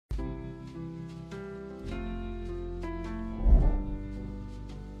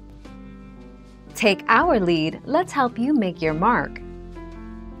Take our lead, let's help you make your mark.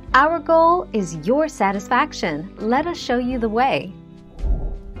 Our goal is your satisfaction. Let us show you the way.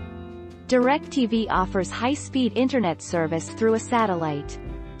 DirectTV offers high-speed internet service through a satellite.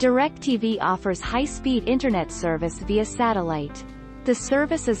 DirectTV offers high-speed internet service via satellite. The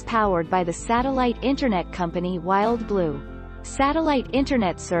service is powered by the satellite internet company Wild Blue. Satellite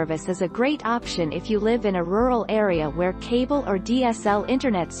internet service is a great option if you live in a rural area where cable or DSL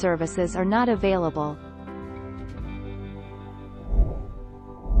internet services are not available.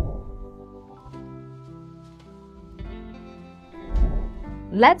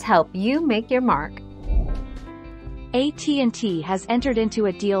 Let's help you make your mark. AT&T has entered into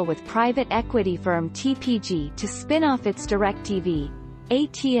a deal with private equity firm TPG to spin off its DirectTV,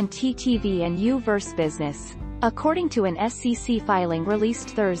 AT&T TV and U-verse business, according to an SEC filing released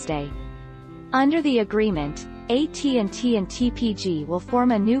Thursday. Under the agreement, AT&T and TPG will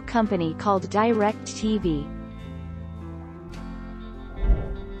form a new company called directv.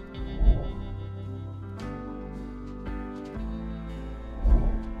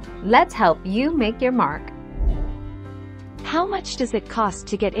 Let's help you make your mark. How much does it cost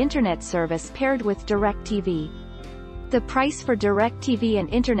to get internet service paired with DirectTV? The price for DirectTV and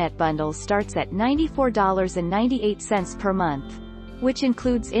internet bundles starts at $94.98 per month, which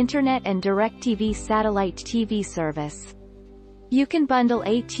includes internet and DirectTV satellite TV service. You can bundle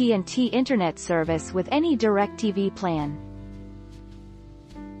AT&T internet service with any DirectTV plan.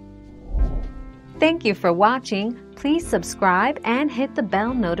 Thank you for watching. Please subscribe and hit the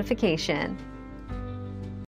bell notification.